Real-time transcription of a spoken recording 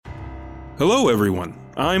Hello everyone,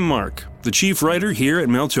 I'm Mark, the chief writer here at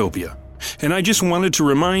Maeltopia, and I just wanted to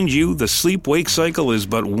remind you the Sleep-Wake Cycle is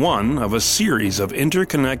but one of a series of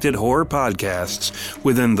interconnected horror podcasts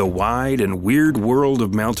within the wide and weird world of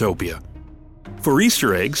Maeltopia. For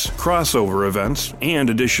Easter eggs, crossover events, and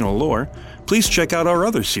additional lore, please check out our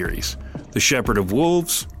other series, The Shepherd of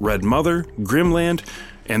Wolves, Red Mother, Grimland,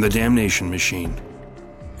 and The Damnation Machine.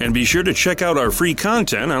 And be sure to check out our free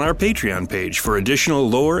content on our Patreon page for additional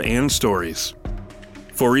lore and stories.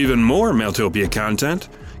 For even more Maeltopia content,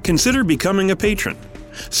 consider becoming a patron.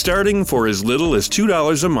 Starting for as little as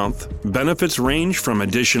 $2 a month, benefits range from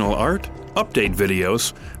additional art, update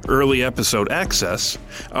videos, early episode access,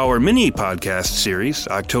 our mini-podcast series,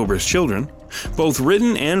 October's Children, both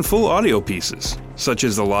written and full audio pieces, such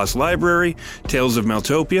as The Lost Library, Tales of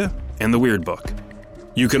Maeltopia, and The Weird Book.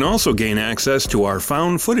 You can also gain access to our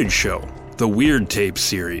found footage show, the Weird Tapes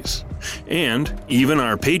series, and even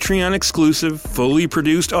our Patreon-exclusive, fully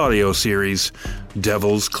produced audio series,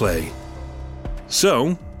 Devil's Clay.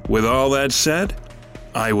 So, with all that said,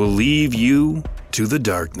 I will leave you to the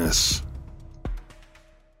darkness.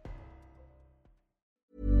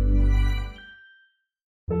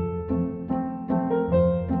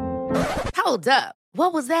 Hold up.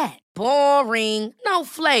 What was that? Boring. No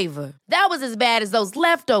flavor. That was as bad as those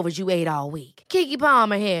leftovers you ate all week. Keke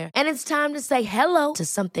Palmer here, and it's time to say hello to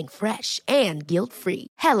something fresh and guilt-free.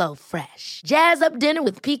 HelloFresh. Jazz up dinner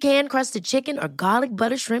with pecan-crusted chicken or garlic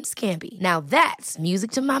butter shrimp scampi. Now that's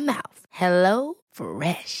music to my mouth.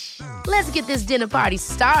 HelloFresh. Let's get this dinner party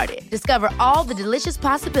started. Discover all the delicious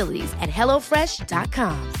possibilities at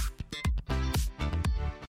HelloFresh.com.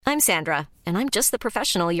 I'm Sandra, and I'm just the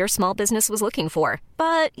professional your small business was looking for.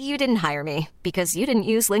 But you didn't hire me because you didn't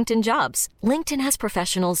use LinkedIn Jobs. LinkedIn has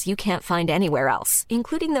professionals you can't find anywhere else,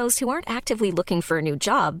 including those who aren't actively looking for a new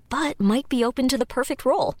job, but might be open to the perfect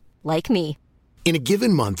role, like me. In a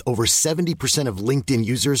given month, over 70% of LinkedIn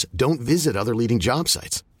users don't visit other leading job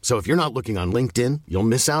sites. So if you're not looking on LinkedIn, you'll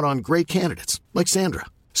miss out on great candidates, like Sandra.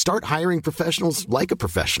 Start hiring professionals like a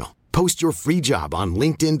professional. Post your free job on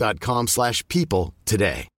linkedin.com/people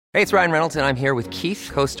today. Hey, it's Ryan Reynolds, and I'm here with Keith,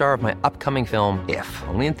 co-star of my upcoming film, If,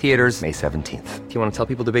 only in theaters May 17th. Do you want to tell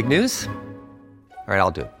people the big news? All right,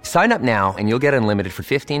 I'll do it. Sign up now and you'll get unlimited for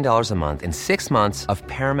 $15 a month and 6 months of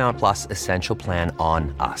Paramount Plus Essential Plan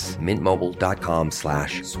on us.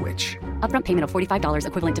 MintMobile.com/switch. Upfront payment of $45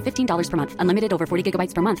 equivalent to $15 per month. Unlimited over 40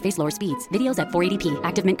 gigabytes per month. Face lower speeds. Videos at 480p.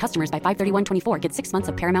 Active Mint customers by 531.24 get 6 months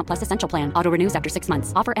of Paramount Plus Essential Plan. Auto renews after 6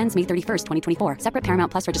 months. Offer ends May 31st, 2024. Separate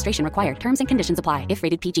Paramount Plus registration required. Terms and conditions apply if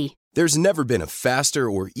rated PG. There's never been a faster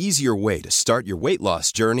or easier way to start your weight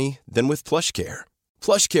loss journey than with PlushCare.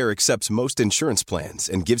 PlushCare accepts most insurance plans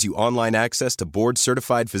and gives you online access to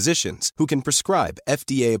board-certified physicians who can prescribe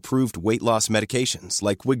FDA-approved weight loss medications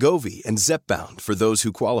like Wegovy and Zepbound for those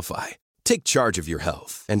who qualify. Take charge of your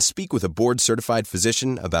health and speak with a board-certified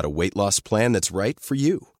physician about a weight loss plan that's right for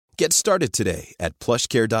you. Get started today at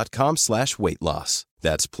plushcare.com/weight loss.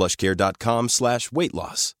 That's plushcare.com/weight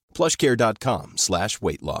loss.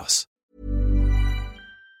 plushcare.com/weight loss.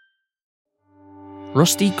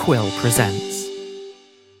 Rusty Quill presents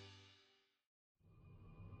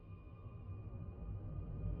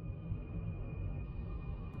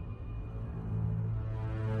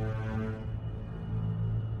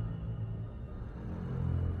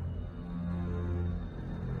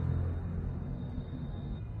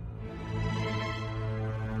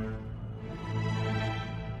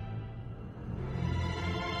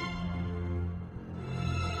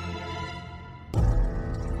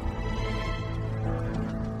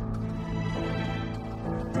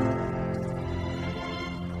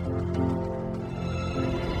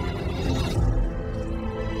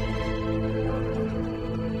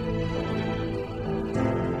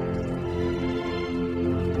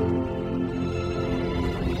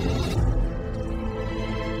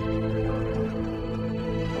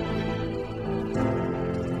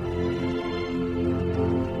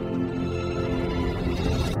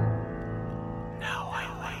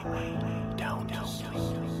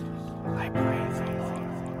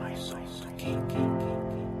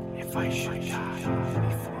If I should die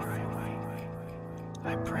before I wake,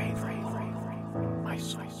 I pray for my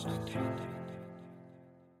soul to take.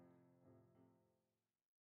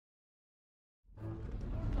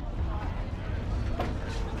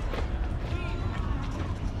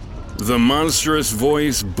 The monstrous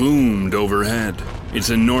voice boomed overhead, its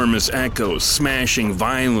enormous echoes smashing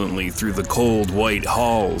violently through the cold white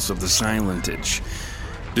halls of the Silentage.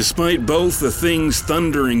 Despite both the thing's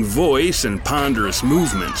thundering voice and ponderous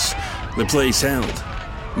movements, the place held,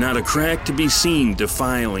 not a crack to be seen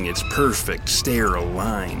defiling its perfect, sterile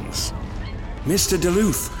lines. Mr.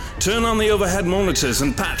 Duluth, turn on the overhead monitors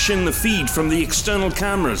and patch in the feed from the external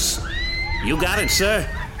cameras. You got it, sir.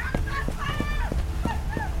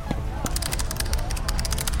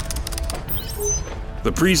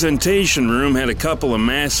 The presentation room had a couple of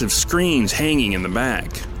massive screens hanging in the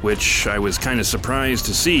back, which I was kind of surprised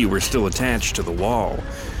to see were still attached to the wall.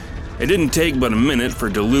 It didn't take but a minute for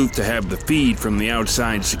Duluth to have the feed from the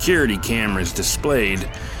outside security cameras displayed,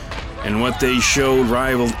 and what they showed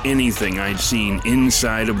rivaled anything I'd seen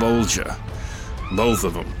inside a Bolgia. Both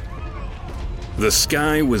of them. The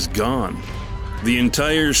sky was gone. The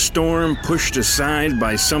entire storm pushed aside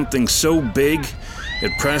by something so big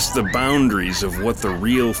it pressed the boundaries of what the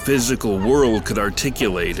real physical world could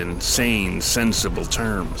articulate in sane, sensible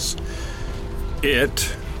terms.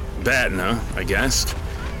 It, Batna, I guessed,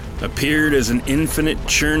 appeared as an infinite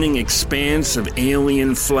churning expanse of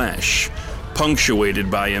alien flesh, punctuated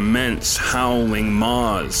by immense howling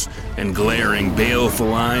maws and glaring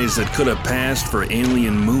baleful eyes that could have passed for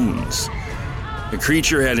alien moons. The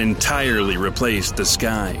creature had entirely replaced the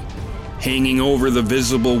sky, hanging over the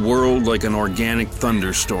visible world like an organic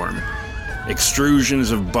thunderstorm.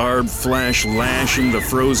 Extrusions of barbed flesh lashing the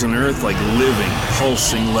frozen earth like living,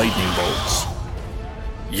 pulsing lightning bolts.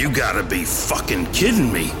 You gotta be fucking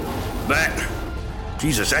kidding me. That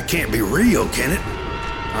can't be real, can it?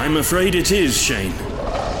 I'm afraid it is, Shane.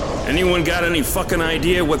 Anyone got any fucking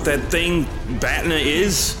idea what that thing, Batna,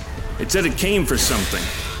 is? It said it came for something.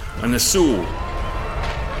 An Asul.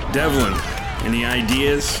 Devlin, any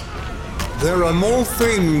ideas? There are more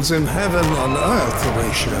things in heaven and earth,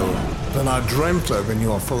 Horatio, than I dreamt of in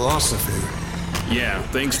your philosophy. Yeah,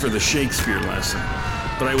 thanks for the Shakespeare lesson.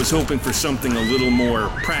 But I was hoping for something a little more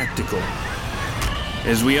practical.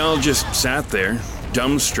 As we all just sat there,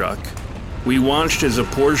 dumbstruck, we watched as a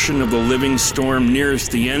portion of the living storm nearest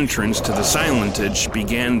the entrance to the Silentage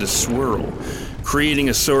began to swirl, creating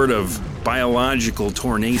a sort of biological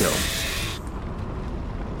tornado.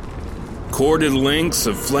 Corded lengths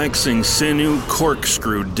of flexing sinew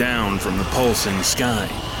corkscrewed down from the pulsing sky,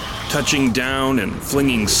 touching down and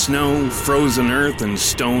flinging snow, frozen earth, and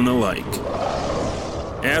stone alike.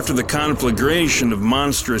 After the conflagration of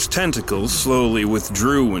monstrous tentacles slowly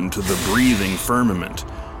withdrew into the breathing firmament,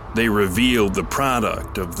 they revealed the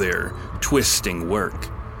product of their twisting work.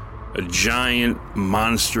 A giant,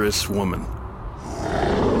 monstrous woman.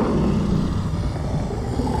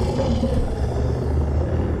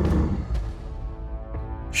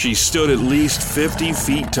 She stood at least 50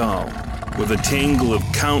 feet tall, with a tangle of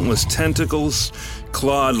countless tentacles,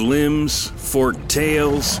 clawed limbs, forked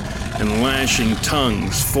tails, and lashing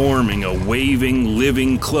tongues forming a waving,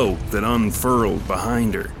 living cloak that unfurled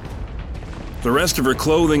behind her. The rest of her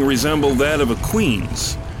clothing resembled that of a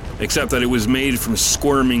queen's, except that it was made from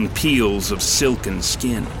squirming peels of silken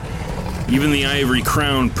skin. Even the ivory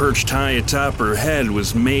crown perched high atop her head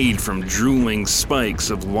was made from drooling spikes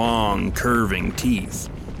of long, curving teeth.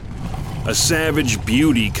 A savage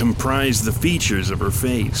beauty comprised the features of her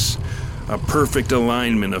face, a perfect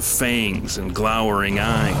alignment of fangs and glowering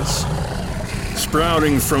eyes.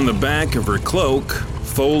 Sprouting from the back of her cloak,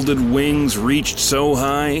 folded wings reached so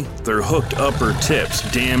high, their hooked upper tips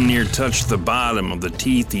damn near touched the bottom of the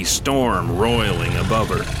teethy storm roiling above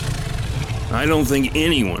her. I don't think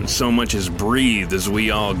anyone so much as breathed as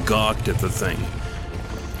we all gawked at the thing.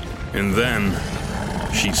 And then,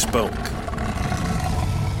 she spoke.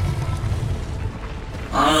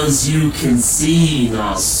 As you can see,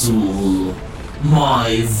 Nasul,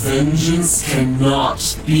 my vengeance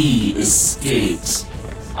cannot be escaped.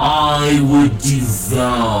 I would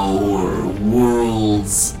devour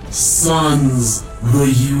worlds, suns,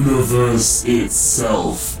 the universe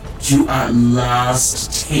itself, to at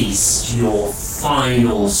last taste your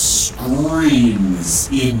final screams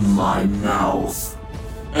in my mouth.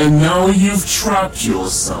 And now you've trapped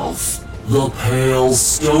yourself. The pale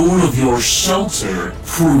stone of your shelter,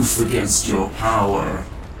 proof against your power,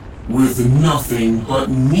 with nothing but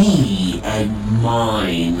me and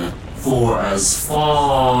mine, for as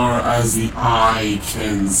far as the eye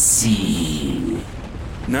can see.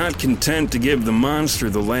 Not content to give the monster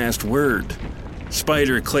the last word,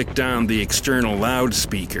 Spider clicked on the external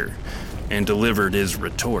loudspeaker and delivered his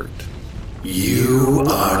retort. You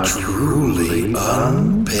are truly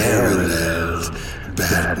unparalleled,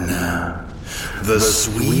 Batna. The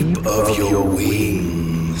sweep of your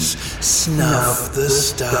wings snuff the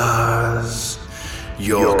stars.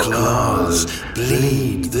 Your claws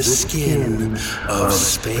bleed the skin of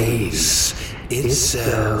space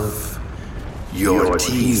itself. Your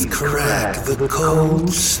teeth crack the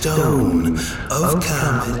cold stone of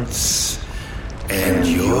comets. And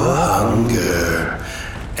your hunger,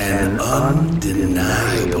 an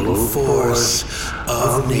undeniable force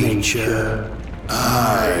of nature.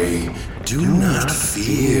 I do not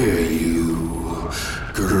fear you,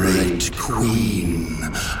 great queen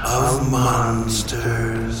of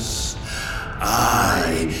monsters.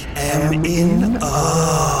 I am in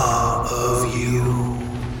awe of you.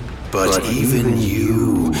 But even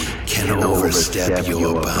you can overstep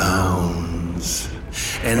your bounds.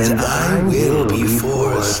 And I will be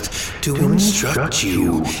forced to instruct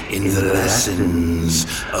you in the lessons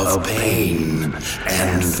of pain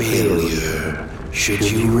and failure, should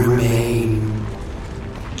you remain.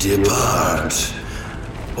 Depart,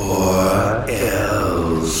 or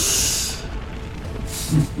else.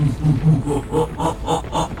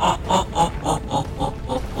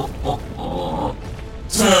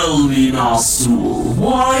 Tell me, Nasul,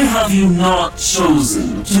 why have you not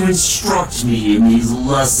chosen to instruct me in these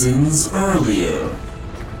lessons earlier?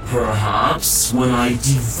 Perhaps when I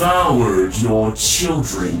devoured your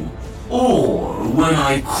children, or when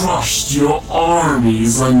I crushed your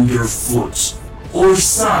armies underfoot, or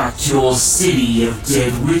sacked your city of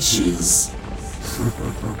dead witches.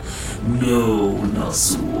 No,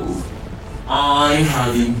 Nasul. I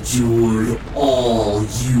have endured all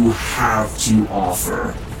you have to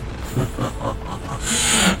offer.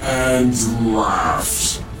 And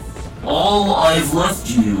laughed. All I've left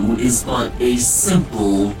you is but a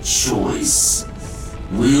simple choice.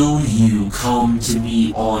 Will you come to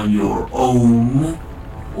me on your own,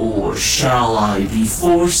 or shall I be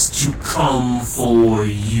forced to come for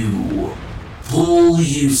you? Pull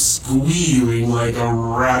you squealing like a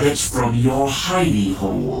rabbit from your hidey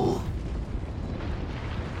hole.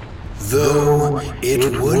 Though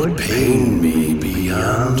it would pain me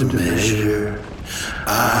beyond measure,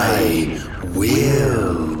 I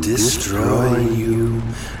will destroy you,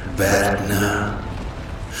 Batna.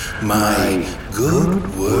 My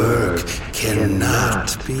good work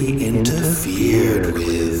cannot be interfered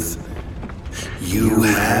with. You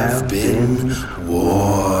have been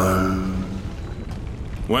warned.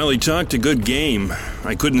 While he talked a good game,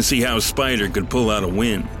 I couldn't see how Spider could pull out a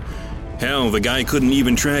win. Hell, the guy couldn't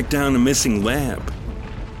even track down a missing lab.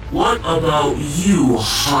 What about you,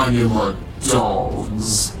 Hanuma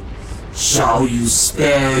dogs? Shall you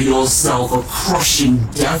spare yourself a crushing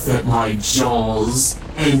death at my jaws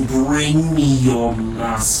and bring me your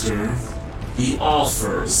master? The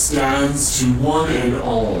offer stands to one and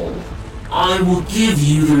all. I will give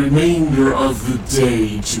you the remainder of the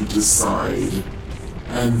day to decide.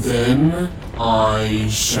 And then I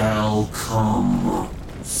shall come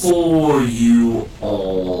for you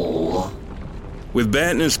all. With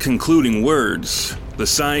Batna's concluding words, the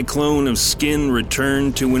cyclone of skin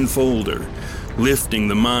returned to enfold her, lifting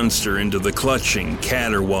the monster into the clutching,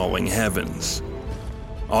 caterwauling heavens.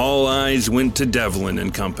 All eyes went to Devlin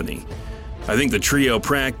and company. I think the trio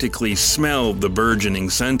practically smelled the burgeoning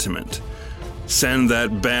sentiment. Send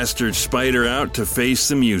that bastard Spider out to face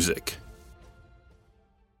the music.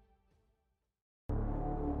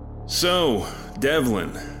 So, Devlin,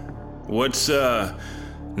 what's,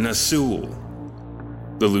 Nasul?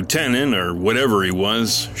 The lieutenant, or whatever he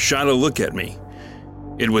was, shot a look at me.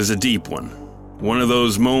 It was a deep one. One of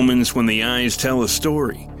those moments when the eyes tell a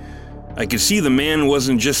story. I could see the man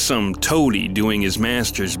wasn't just some toady doing his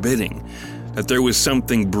master's bidding, that there was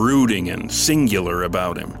something brooding and singular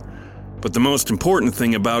about him. But the most important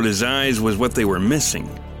thing about his eyes was what they were missing.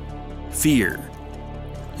 Fear.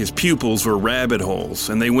 His pupils were rabbit holes,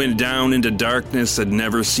 and they went down into darkness that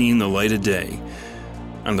never seen the light of day.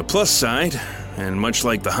 On the plus side, and much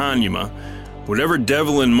like the Hanuma, whatever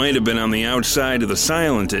Devlin might have been on the outside of the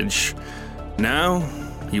Silentage, now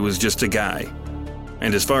he was just a guy.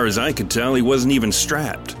 And as far as I could tell, he wasn't even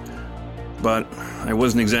strapped. But I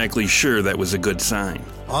wasn't exactly sure that was a good sign.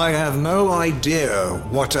 I have no idea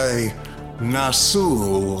what a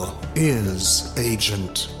Nasul is,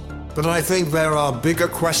 Agent. But I think there are bigger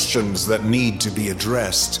questions that need to be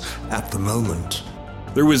addressed at the moment.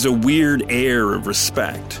 There was a weird air of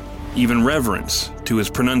respect, even reverence, to his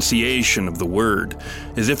pronunciation of the word,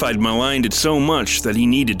 as if I'd maligned it so much that he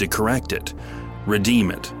needed to correct it, redeem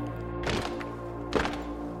it.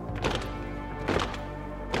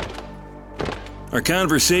 Our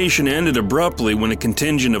conversation ended abruptly when a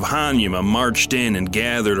contingent of Hanuma marched in and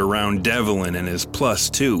gathered around Devlin and his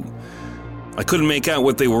 +2. I couldn't make out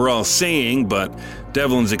what they were all saying, but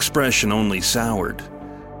Devlin's expression only soured.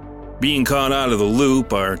 Being caught out of the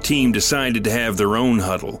loop, our team decided to have their own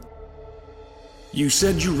huddle. You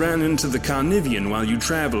said you ran into the Carnivian while you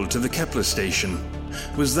traveled to the Kepler station.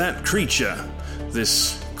 Was that creature,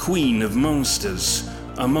 this queen of monsters,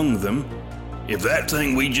 among them? If that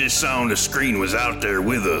thing we just saw on the screen was out there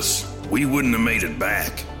with us, we wouldn't have made it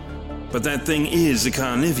back. But that thing is a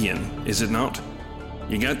Carnivian, is it not?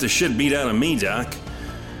 You got the shit beat out of me, Doc.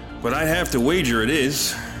 But I'd have to wager it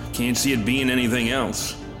is. Can't see it being anything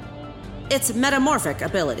else. Its metamorphic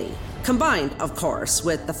ability, combined, of course,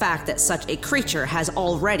 with the fact that such a creature has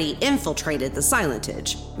already infiltrated the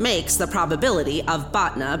Silentage, makes the probability of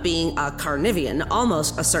Botna being a Carnivian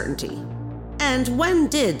almost a certainty. And when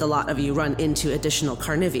did the lot of you run into additional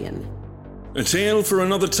Carnivian? A tale for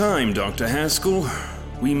another time, Dr. Haskell.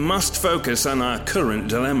 We must focus on our current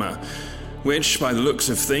dilemma, which, by the looks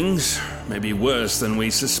of things, may be worse than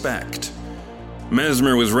we suspect.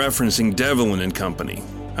 Mesmer was referencing Devlin and company,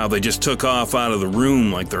 how they just took off out of the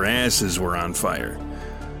room like their asses were on fire.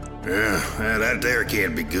 Yeah, that there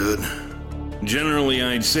can't be good. Generally,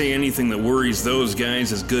 I'd say anything that worries those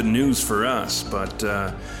guys is good news for us, but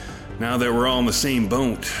now that we're all in the same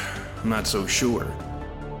boat, I'm not so sure.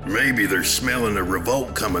 Maybe they're smelling a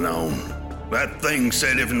revolt coming on. That thing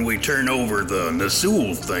said if we turn over the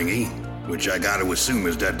Nasul thingy, which I gotta assume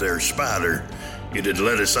is that there spider, it'd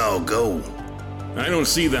let us all go. I don't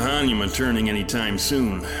see the Hanuma turning anytime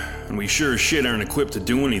soon, and we sure as shit aren't equipped to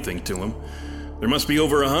do anything to him. There must be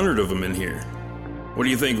over 100 of them in here. What do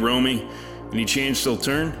you think, Romy? Any chance they'll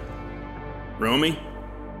turn? Romy?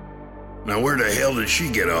 Now where the hell did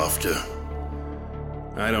she get off to?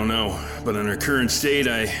 I don't know, but in her current state,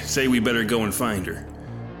 I say we better go and find her.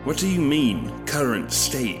 What do you mean, current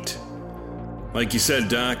state? Like you said,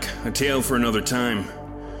 Doc, a tale for another time.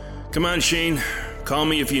 Come on, Shane. Call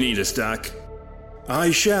me if you need us, Doc.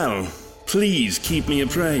 I shall. Please keep me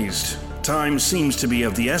appraised. Time seems to be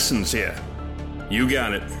of the essence here. You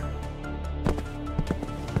got it.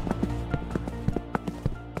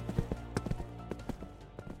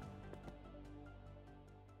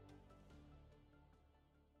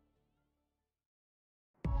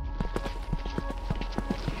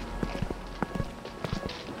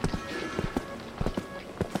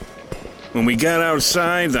 When we got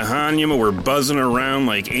outside, the Hanuma were buzzing around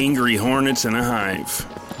like angry hornets in a hive,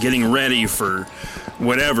 getting ready for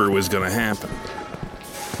whatever was gonna happen.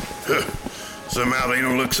 Somehow they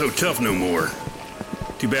don't look so tough no more.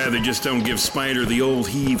 Too bad they just don't give Spider the old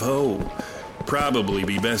heave-ho. Probably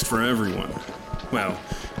be best for everyone. Well,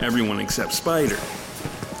 everyone except Spider.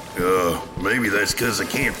 Maybe that's because I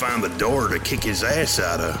can't find the door to kick his ass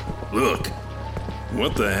out of. Look.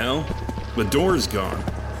 What the hell? The door's gone.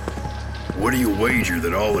 What do you wager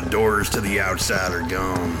that all the doors to the outside are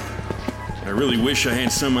gone? I really wish I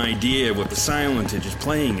had some idea what the Silentage is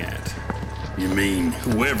playing at. You mean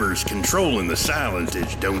whoever's controlling the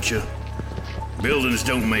Silentage, don't you? Buildings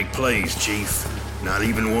don't make plays, Chief. Not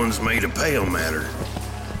even ones made of pale matter.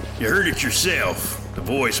 You heard it yourself, the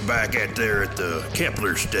voice back at the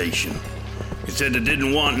Kepler station. It said it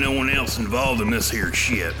didn't want no one else involved in this here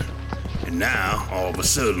shit. And now, all of a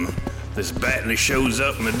sudden, this Batna shows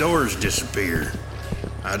up and the doors disappear.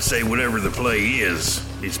 I'd say whatever the play is,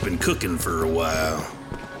 it's been cooking for a while.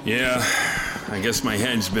 Yeah, I guess my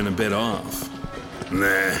head's been a bit off.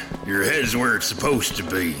 Nah, your head's where it's supposed to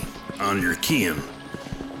be, on your kin.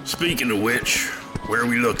 Speaking of which, where are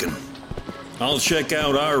we looking? I'll check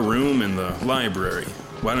out our room and the library.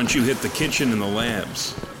 Why don't you hit the kitchen and the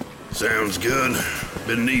labs? Sounds good.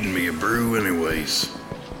 Been needing me a brew anyways.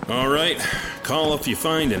 All right, call if you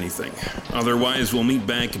find anything. Otherwise, we'll meet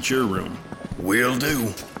back at your room. Will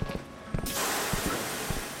do.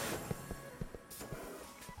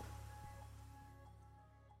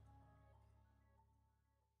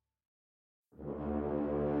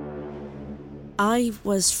 I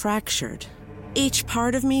was fractured. Each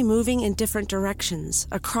part of me moving in different directions,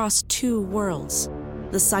 across two worlds.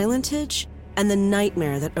 The Silentage and the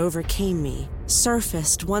nightmare that overcame me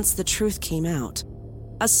surfaced once the truth came out.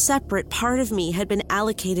 A separate part of me had been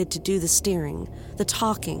allocated to do the steering, the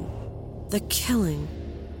talking, the killing.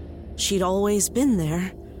 She'd always been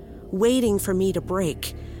there, waiting for me to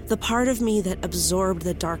break, the part of me that absorbed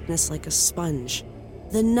the darkness like a sponge,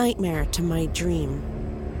 the nightmare to my dream.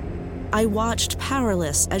 I watched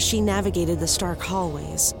powerless as she navigated the stark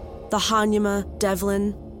hallways, the Hanuma,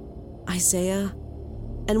 Devlin, Isaiah,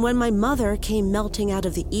 and when my mother came melting out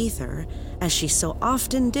of the ether, as she so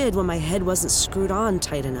often did when my head wasn't screwed on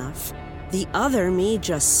tight enough, the other me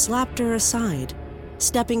just slapped her aside,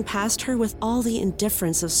 stepping past her with all the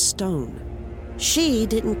indifference of stone. She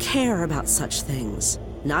didn't care about such things,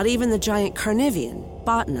 not even the giant Carnivian,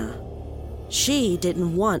 Botna. She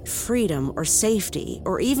didn't want freedom or safety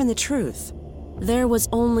or even the truth. There was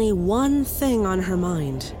only one thing on her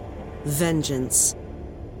mind: vengeance.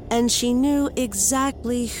 And she knew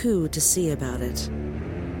exactly who to see about it.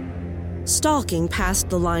 Stalking past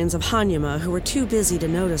the lines of Hanyuma who were too busy to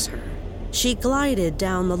notice her, she glided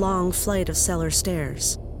down the long flight of cellar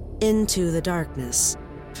stairs, into the darkness.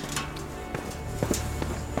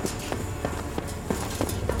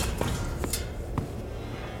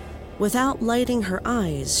 Without lighting her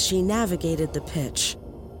eyes, she navigated the pitch.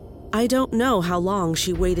 I don't know how long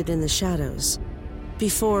she waited in the shadows,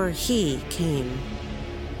 before he came.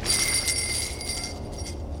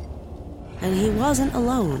 And he wasn't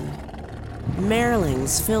alone.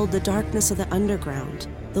 Merlings filled the darkness of the underground,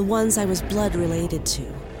 the ones I was blood related to,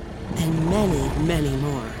 and many, many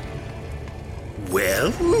more. Well,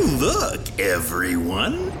 look,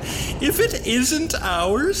 everyone. If it isn't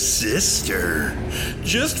our sister.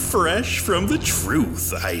 Just fresh from the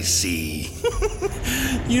truth, I see.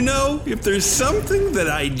 You know, if there's something that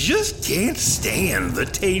I just can't stand the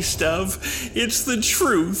taste of, it's the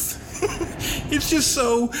truth. It's just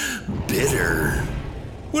so bitter.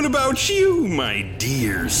 What about you, my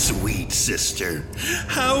dear sweet sister?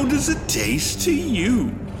 How does it taste to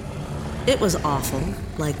you? It was awful,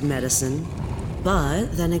 like medicine.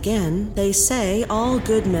 But then again, they say all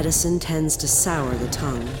good medicine tends to sour the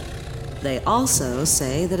tongue. They also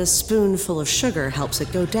say that a spoonful of sugar helps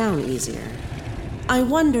it go down easier. I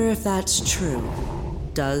wonder if that's true.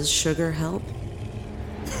 Does sugar help?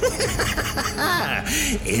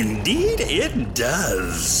 Indeed it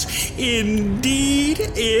does. Indeed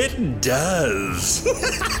it does.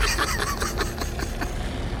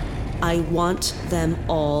 I want them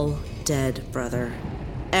all dead, brother.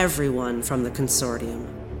 Everyone from the consortium.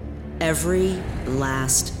 Every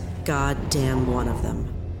last goddamn one of them.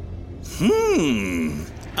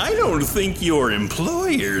 I don't think your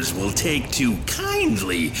employers will take too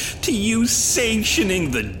kindly to you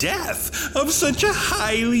sanctioning the death of such a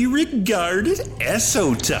highly regarded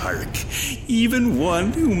esotarch, even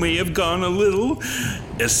one who may have gone a little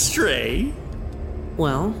astray.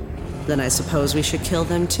 Well, then I suppose we should kill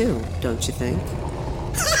them too, don't you think?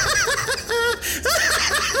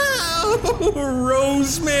 Oh,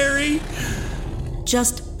 Rosemary!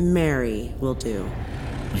 Just Mary will do.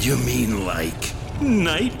 You mean like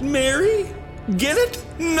Night Mary? Get it?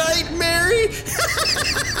 Night Mary?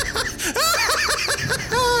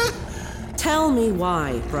 Tell me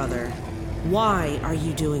why, brother. Why are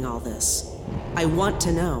you doing all this? I want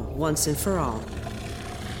to know once and for all.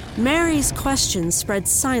 Mary's question spread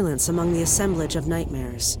silence among the assemblage of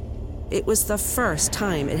nightmares. It was the first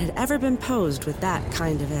time it had ever been posed with that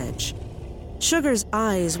kind of edge. Sugar's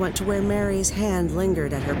eyes went to where Mary's hand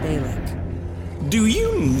lingered at her Balak. Do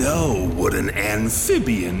you know what an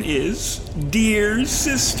amphibian is, dear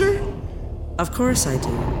sister? Of course I do.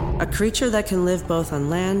 A creature that can live both on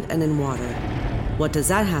land and in water. What does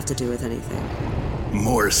that have to do with anything?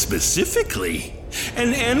 More specifically,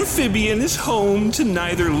 an amphibian is home to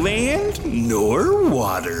neither land nor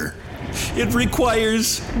water. It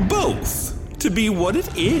requires both to be what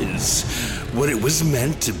it is, what it was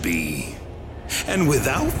meant to be. And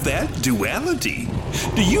without that duality,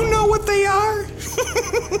 do you know what they are?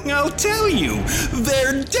 I'll tell you,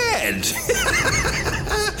 they're dead.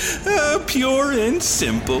 Pure and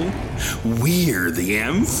simple. We're the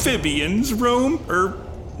amphibians,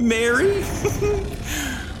 Mary.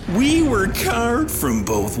 We were carved from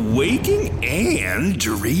both waking and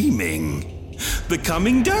dreaming. The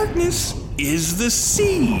coming darkness is the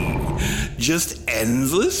sea, just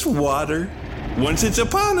endless water. Once it's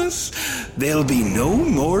upon us, there'll be no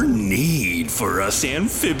more need for us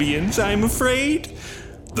amphibians, I'm afraid.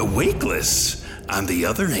 The wakeless, on the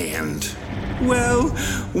other hand, well,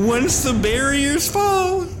 once the barriers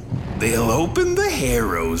fall, they'll open the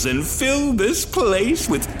harrows and fill this place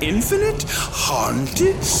with infinite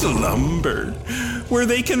haunted slumber, where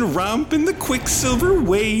they can romp in the quicksilver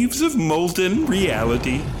waves of molten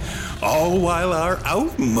reality, all while our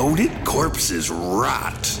outmoded corpses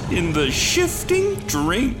rot in the shifting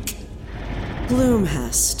drink.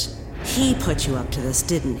 Gloomhest. He put you up to this,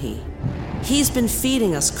 didn't he? He's been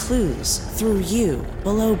feeding us clues, through you,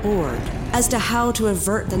 below board, as to how to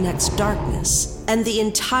avert the next darkness. And the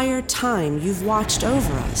entire time you've watched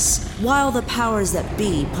over us, while the powers that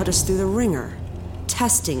be put us through the ringer,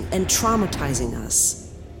 testing and traumatizing us.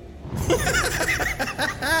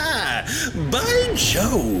 By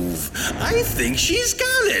Jove, I think she's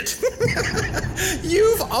got it.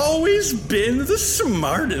 You've always been the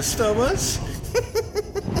smartest of us.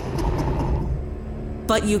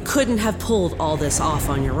 But you couldn't have pulled all this off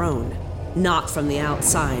on your own. Not from the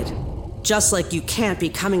outside. Just like you can't be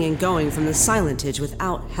coming and going from the Silentage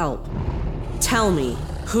without help. Tell me,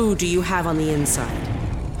 who do you have on the inside?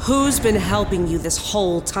 Who's been helping you this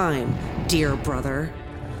whole time, dear brother?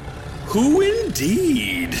 Who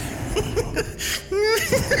indeed?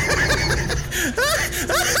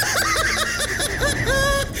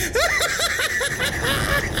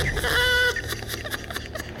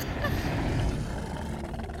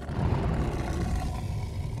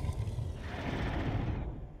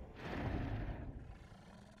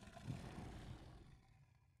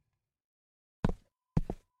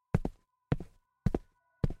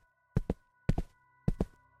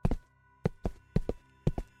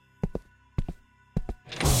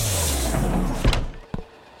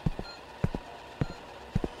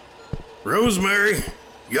 Rosemary,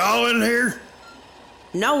 y'all in here?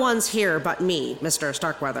 No one's here but me, Mr.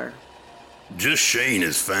 Starkweather. Just Shane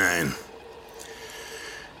is fine.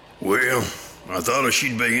 Well, I thought if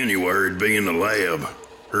she'd be anywhere, it'd be in the lab.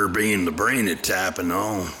 Her being the brainy type and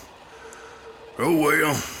all. Oh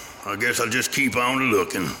well, I guess I'll just keep on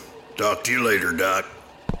looking. Talk to you later, Doc.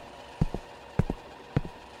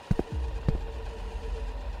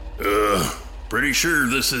 Pretty sure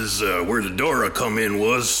this is where the door I come in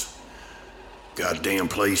was. Goddamn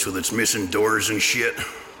place with its missing doors and shit.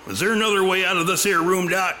 Is there another way out of this here room,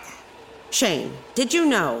 Doc? Shane, did you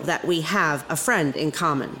know that we have a friend in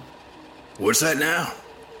common? What's that now?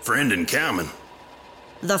 Friend in common?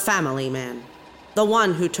 The family man. The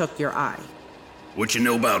one who took your eye. What you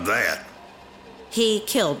know about that? He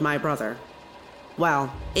killed my brother.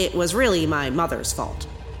 Well, it was really my mother's fault.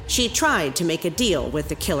 She tried to make a deal with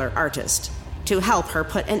the killer artist to help her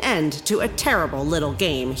put an end to a terrible little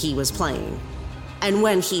game he was playing. And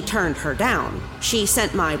when he turned her down, she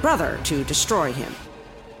sent my brother to destroy him.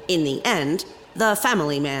 In the end, the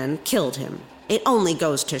family man killed him. It only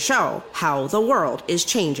goes to show how the world is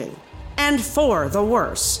changing, and for the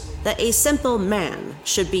worse, that a simple man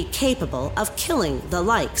should be capable of killing the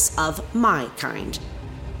likes of my kind.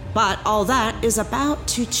 But all that is about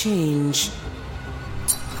to change.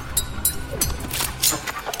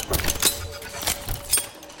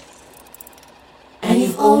 And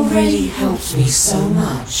you've already helped me so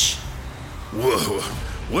much. Whoa,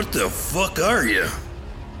 what the fuck are you?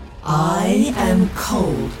 I am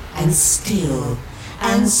cold and steel,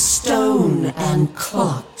 and stone and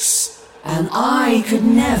clocks, and I could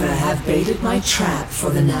never have baited my trap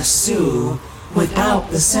for the Nasu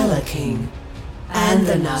without the Cellar King. And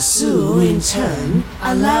the Nasu, in turn,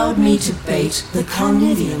 allowed me to bait the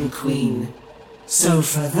Carnivian Queen. So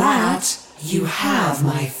for that, you have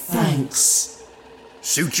my thanks.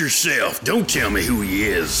 Suit yourself. Don't tell me who he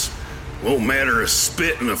is. Won't matter a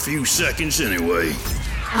spit in a few seconds anyway.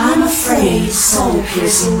 I'm afraid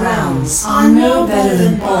soul-piercing rounds are no better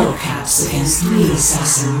than bottle caps against me,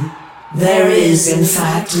 assassin. There is, in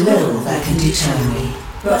fact, little that can deter me.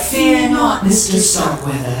 But fear not, Mr.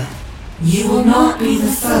 Starkweather. You will not be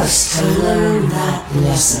the first to learn that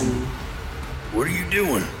lesson. What are you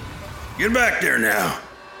doing? Get back there now.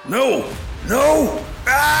 No! No!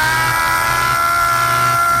 Ah!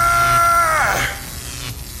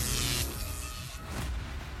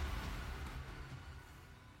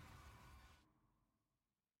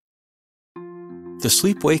 The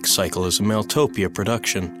Sleep-Wake Cycle is a Maeltopia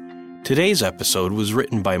production. Today's episode was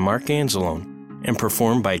written by Mark Anzalone and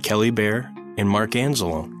performed by Kelly Bear and Mark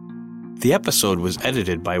Anzalone. The episode was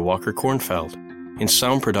edited by Walker Kornfeld, and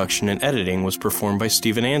sound production and editing was performed by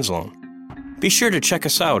Stephen Anzalone. Be sure to check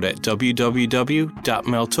us out at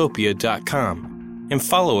www.maeltopia.com and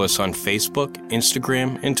follow us on Facebook,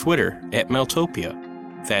 Instagram, and Twitter at Maeltopia.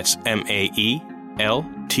 That's Maeltopia.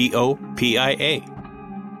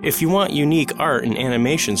 If you want unique art and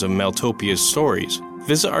animations of Maeltopia's stories,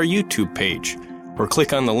 visit our YouTube page or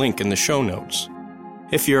click on the link in the show notes.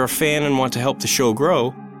 If you're a fan and want to help the show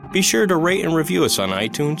grow, be sure to rate and review us on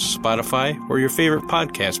iTunes, Spotify, or your favorite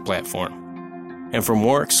podcast platform. And for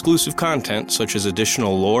more exclusive content such as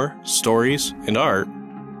additional lore, stories, and art,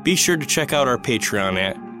 be sure to check out our Patreon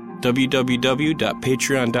at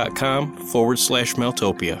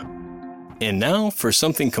www.patreon.com/Maeltopia. And now for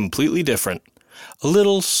something completely different. A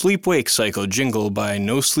little Sleep-Wake Cycle jingle by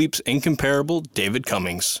No Sleep's incomparable David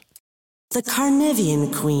Cummings. The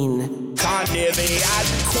Carnivian Queen.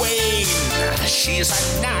 Carnivian Queen. She's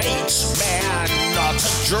a nightmare, not a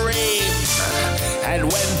dream.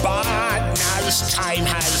 And when Barna's time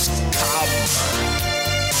has come,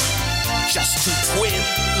 just two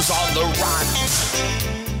twins on the run.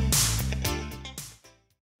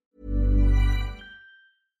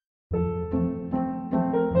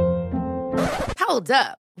 Hold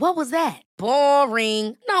up. What was that?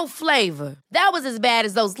 Boring. No flavor. That was as bad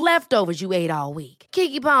as those leftovers you ate all week.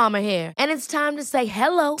 Keke Palmer here, and it's time to say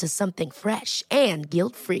hello to something fresh and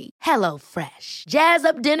guilt-free. Hello Fresh. Jazz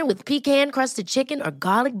up dinner with pecan-crusted chicken or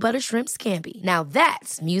garlic butter shrimp scampi. Now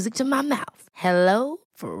that's music to my mouth. Hello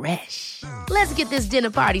Fresh. Let's get this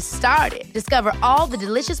dinner party started. Discover all the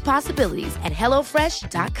delicious possibilities at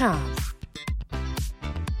HelloFresh.com.